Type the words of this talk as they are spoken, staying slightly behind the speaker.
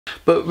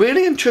But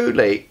really and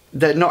truly,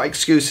 they're not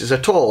excuses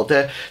at all.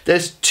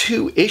 There's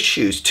two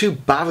issues, two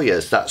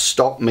barriers that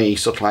stop me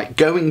sort of like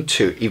going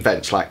to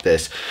events like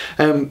this.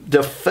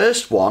 The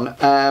first one,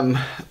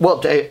 well,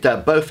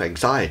 they're both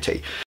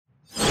anxiety.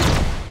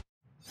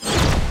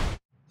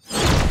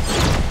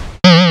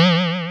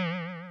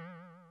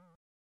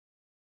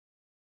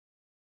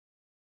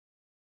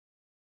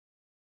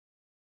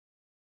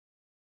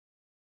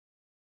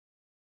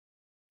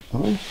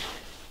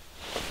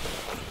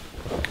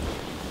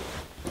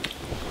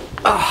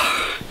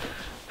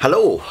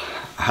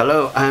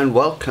 Hello and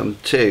welcome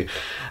to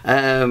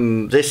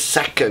this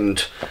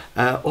second,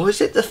 or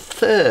is it the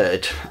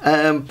third,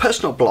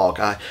 personal blog.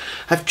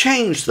 I've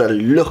changed the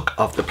look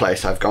of the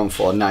place. I've gone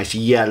for a nice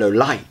yellow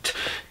light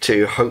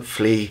to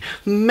hopefully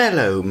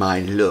mellow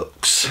my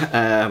looks,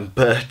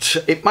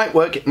 but it might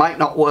work, it might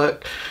not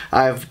work.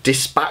 I've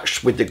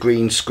dispatched with the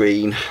green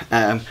screen.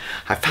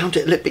 I found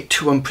it a little bit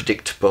too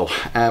unpredictable.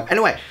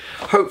 Anyway,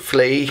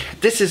 hopefully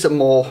this is a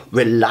more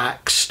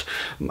relaxed,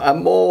 a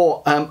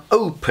more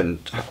open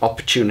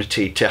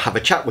opportunity to have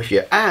a chat with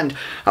you. And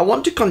I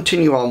want to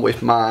continue on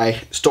with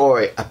my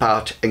story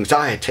about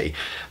anxiety,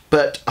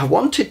 but I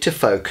wanted to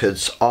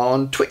focus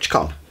on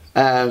TwitchCon.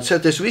 So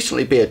there's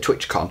recently been a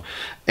TwitchCon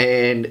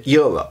in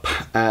Europe,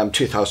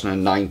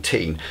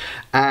 2019,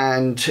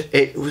 and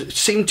it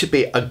seemed to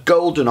be a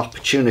golden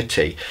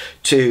opportunity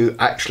to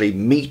actually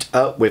meet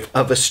up with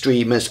other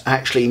streamers,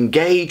 actually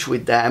engage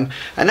with them,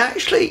 and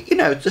actually, you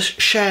know,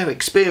 just share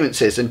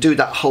experiences and do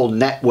that whole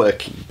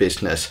networking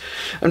business.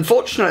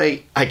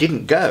 Unfortunately, I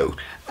didn't go,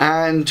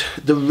 and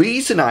the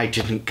reason I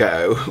didn't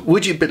go,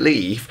 would you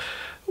believe,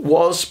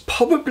 was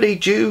probably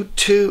due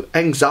to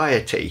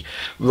anxiety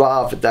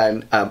rather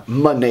than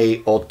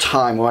money or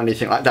time or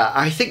anything like that.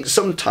 I think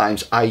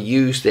sometimes I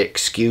use the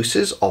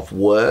excuses of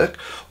work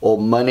or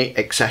money,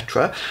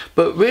 etc.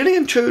 But really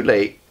and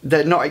truly,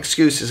 they're not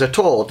excuses at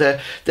all.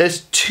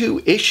 There's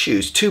two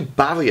issues, two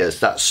barriers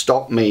that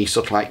stop me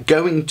sort of like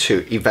going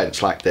to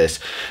events like this.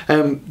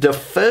 The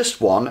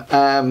first one,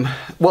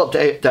 well,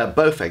 they're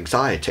both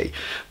anxiety,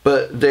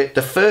 but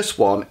the first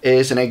one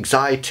is an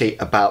anxiety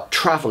about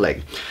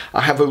traveling.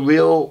 I have a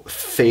real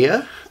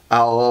fear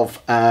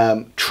of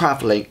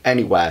traveling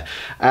anywhere,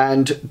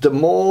 and the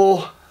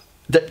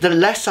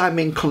less I'm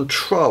in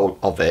control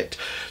of it,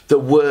 the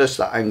worse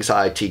that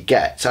anxiety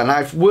gets. And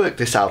I've worked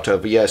this out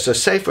over years. So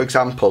say, for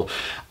example,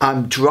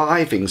 I'm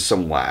driving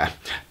somewhere,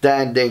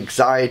 then the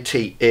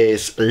anxiety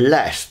is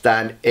less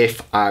than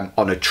if I'm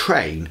on a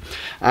train.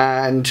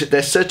 And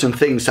there's certain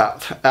things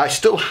that I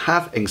still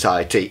have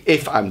anxiety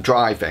if I'm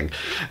driving,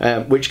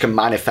 which can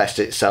manifest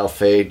itself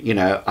in, you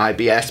know,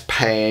 IBS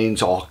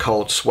pains or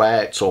cold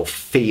sweats or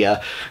fear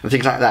and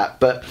things like that.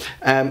 But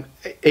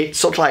it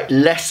sort of like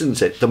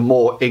lessens it the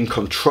more in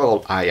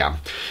control I am.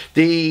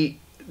 The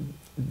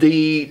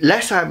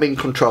less I'm in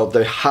control,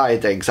 the higher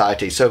the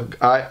anxiety. So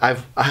I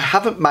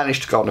haven't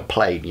managed to go on a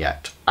plane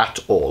yet at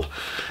all.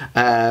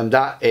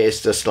 That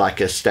is just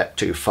like a step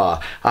too far.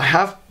 I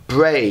have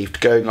braved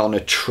going on a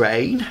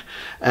train,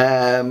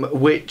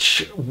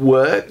 which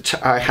worked.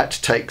 I had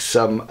to take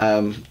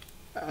some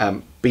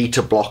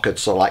beta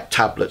blockers or like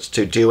tablets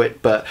to do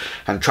it,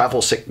 and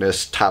travel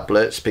sickness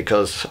tablets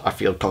because I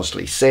feel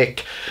constantly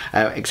sick,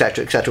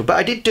 etc, etc. But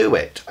I did do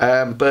it.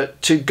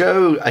 But to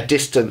go a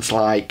distance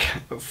like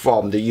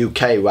from the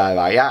UK where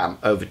I am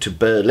over to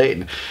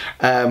Berlin,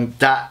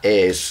 that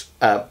is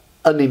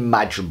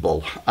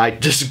unimaginable. I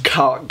just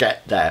can't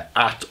get there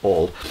at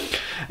all.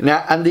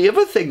 Now, and the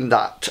other thing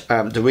that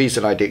the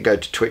reason I didn't go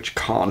to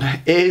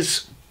TwitchCon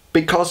is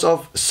because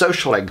of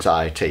social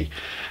anxiety.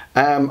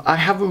 I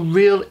have a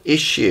real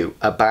issue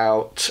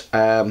about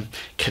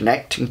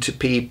connecting to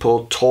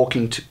people,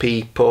 talking to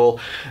people,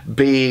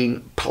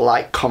 being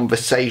polite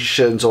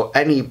conversations or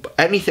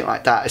anything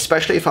like that,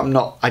 especially if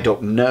I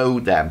don't know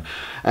them.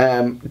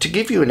 To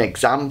give you an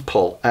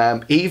example,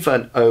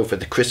 even over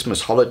the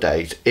Christmas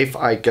holidays, if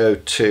I go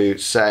to,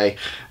 say,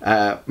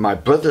 my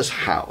brother's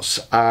house,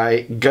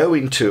 I go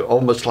into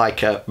almost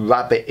like a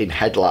rabbit in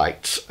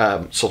headlights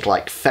sort of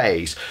like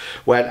phase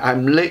when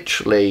I'm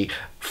literally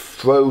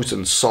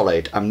frozen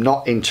solid. I'm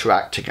not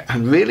interacting,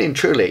 and really and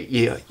truly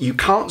you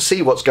can't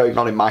see what's going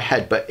on in my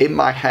head, but in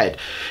my head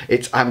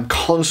I'm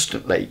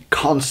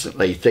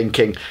constantly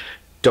thinking,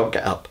 don't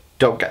get up,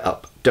 don't get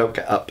up, don't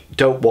get up,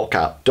 don't walk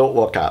out, don't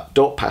walk out,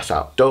 don't pass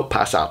out, don't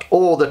pass out,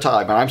 all the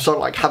time. And I'm sort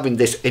of like having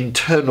this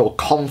internal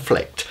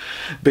conflict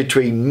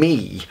between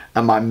me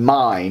and my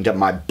mind and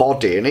my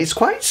body, and it's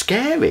quite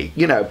scary,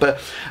 you know.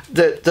 But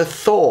the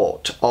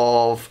thought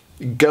of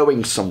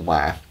going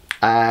somewhere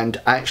and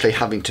actually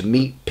having to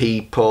meet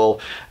people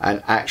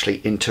and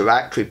actually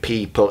interact with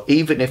people,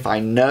 even if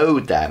I know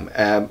them,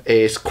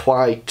 is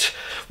quite,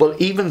 well,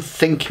 even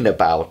thinking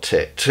about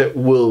it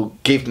will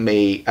give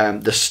me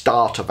the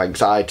start of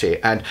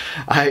anxiety. And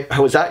I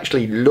was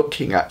actually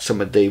looking at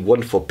some of the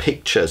wonderful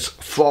pictures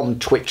from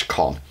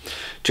TwitchCon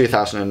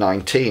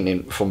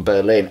 2019 from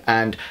Berlin,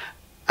 and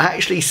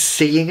actually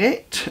seeing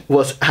it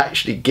was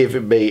actually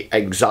giving me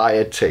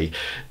anxiety.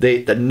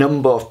 The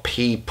number of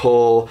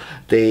people,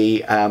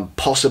 the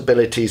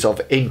possibilities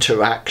of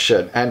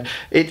interaction, and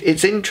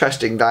it's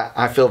interesting that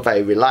I feel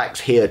very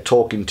relaxed here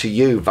talking to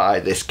you via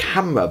this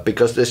camera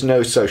because there's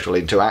no social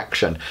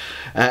interaction.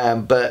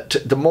 But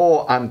the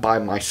more I'm by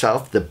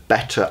myself, the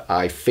better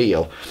I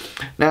feel.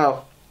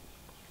 Now,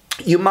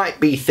 you might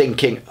be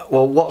thinking,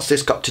 well, what's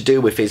this got to do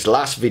with his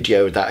last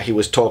video that he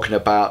was talking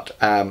about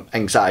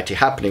anxiety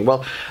happening?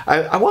 Well,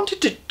 I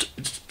wanted to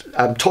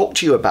talk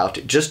to you about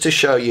it just to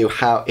show you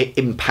how it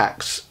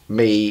impacts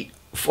me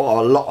for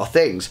a lot of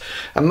things.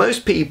 And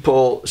most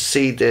people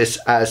see this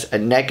as a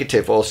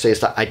negative, or says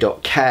that I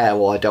don't care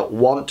or I don't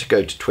want to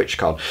go to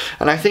TwitchCon.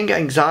 And I think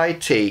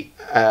anxiety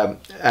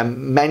and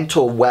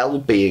mental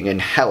well-being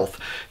and health,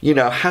 you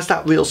know, has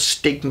that real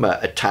stigma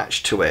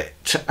attached to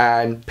it,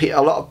 and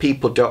a lot of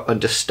people don't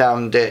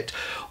understand it.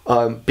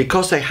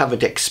 Because they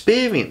haven't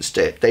experienced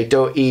it, they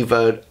don't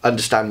even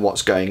understand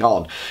what's going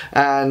on.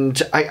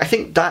 And I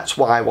think that's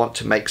why I want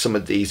to make some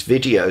of these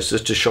videos,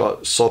 just to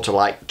sort of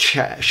like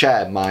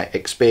share my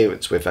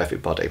experience with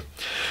everybody.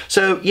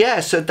 So yeah,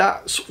 so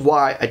that's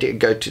why I didn't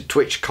go to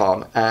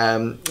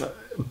TwitchCon.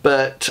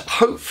 But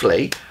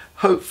hopefully,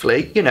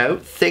 you know,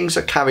 things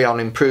are carry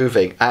on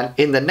improving. And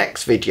in the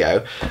next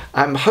video,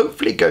 I'm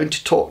hopefully going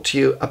to talk to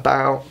you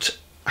about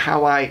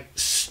how I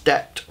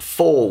stepped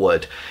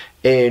forward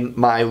in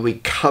my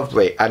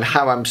recovery and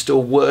how I'm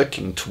still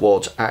working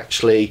towards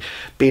actually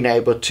being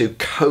able to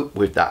cope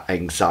with that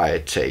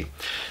anxiety.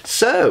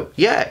 So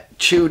yeah,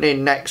 tune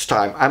in next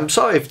time. I'm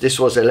sorry if this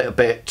was a little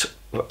bit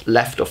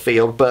left of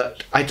field,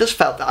 but I just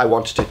felt that I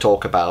wanted to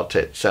talk about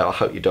it, so I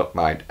hope you don't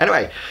mind.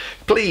 Anyway,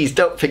 please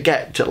don't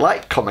forget to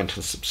like, comment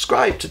and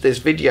subscribe to this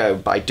video.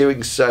 By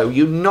doing so,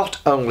 you not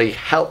only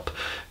help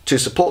to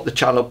support the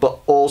channel, but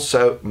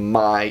also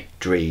my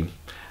dream.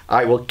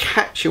 I will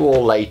catch you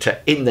all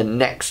later in the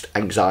next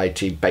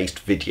anxiety-based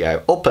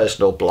video or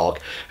personal blog.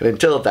 And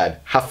until then,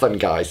 have fun,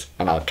 guys,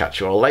 and I'll catch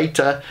you all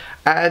later.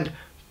 And,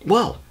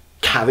 well,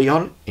 carry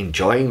on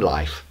enjoying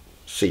life.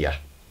 See ya.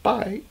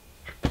 Bye.